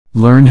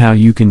Learn how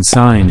you can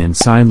sign and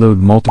sideload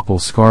multiple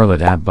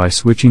Scarlet app by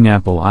switching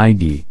Apple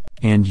ID,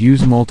 and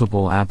use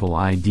multiple Apple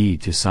ID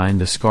to sign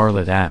the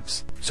Scarlet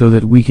apps, so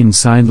that we can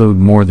sideload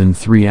more than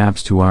 3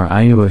 apps to our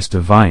iOS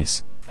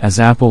device,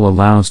 as Apple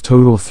allows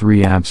total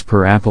 3 apps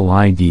per Apple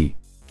ID.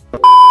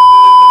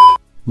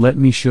 Let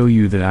me show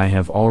you that I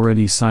have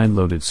already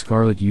sideloaded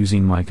Scarlet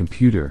using my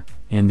computer,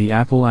 and the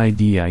Apple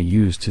ID I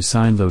used to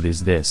sideload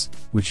is this,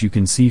 which you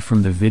can see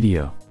from the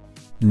video.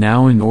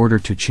 Now in order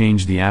to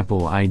change the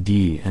Apple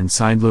ID and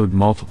sideload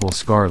multiple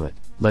Scarlet,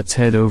 let's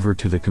head over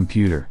to the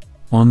computer.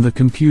 On the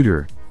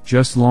computer,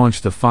 just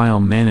launch the file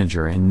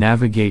manager and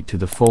navigate to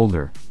the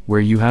folder, where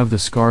you have the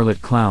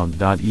Scarlet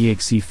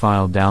Cloud.exe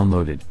file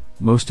downloaded.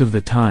 Most of the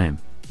time,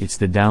 it's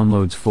the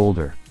downloads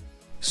folder.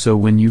 So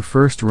when you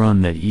first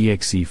run that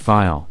exe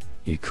file,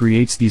 it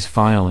creates these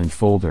file in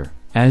folder,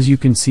 as you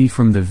can see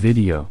from the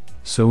video.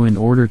 So in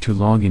order to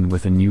log in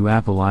with a new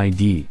Apple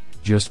ID,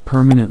 just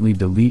permanently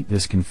delete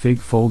this config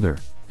folder,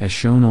 as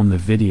shown on the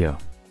video.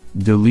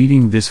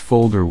 Deleting this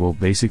folder will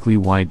basically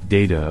wipe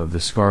data of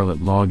the Scarlet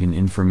login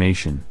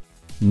information.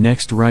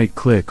 Next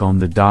right-click on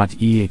the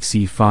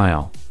 .exe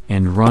file,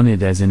 and run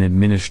it as an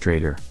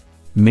administrator.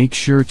 Make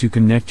sure to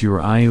connect your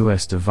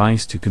iOS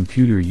device to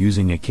computer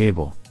using a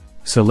cable.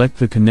 Select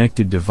the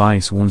connected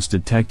device once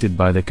detected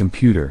by the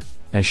computer,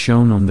 as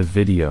shown on the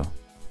video.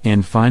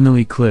 And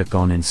finally click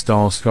on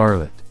Install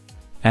Scarlet.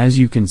 As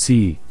you can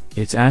see,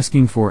 it's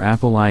asking for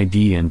Apple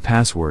ID and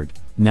password.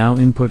 Now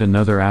input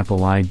another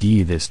Apple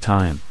ID, this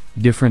time,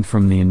 different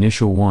from the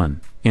initial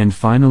one, and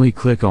finally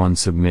click on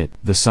Submit.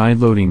 The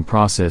sideloading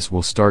process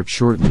will start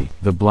shortly.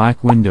 The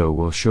black window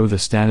will show the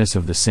status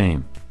of the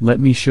same. Let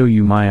me show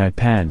you my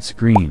iPad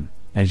screen.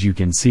 As you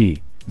can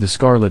see, the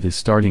Scarlet is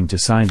starting to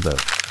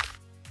sideload.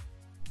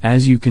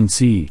 As you can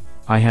see,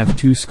 I have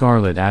 2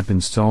 Scarlet app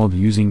installed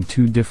using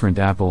 2 different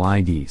Apple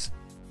IDs.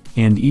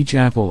 And each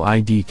Apple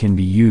ID can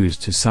be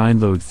used to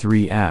sideload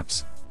 3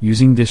 apps.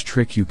 Using this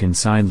trick you can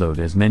sideload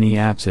as many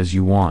apps as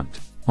you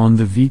want. On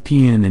the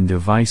VPN and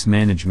device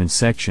management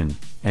section,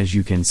 as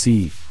you can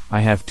see, I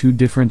have 2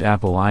 different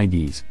Apple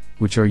IDs,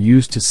 which are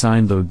used to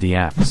sideload the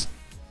apps.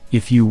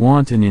 If you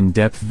want an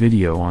in-depth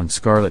video on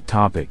Scarlet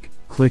topic,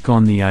 click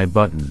on the I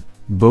button.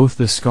 Both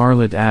the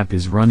Scarlet app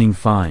is running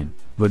fine,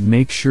 but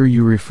make sure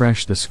you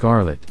refresh the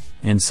Scarlet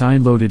and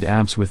sideloaded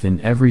apps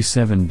within every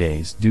 7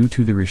 days due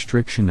to the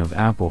restriction of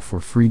Apple for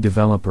free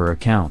developer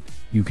account.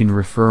 You can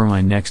refer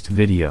my next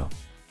video.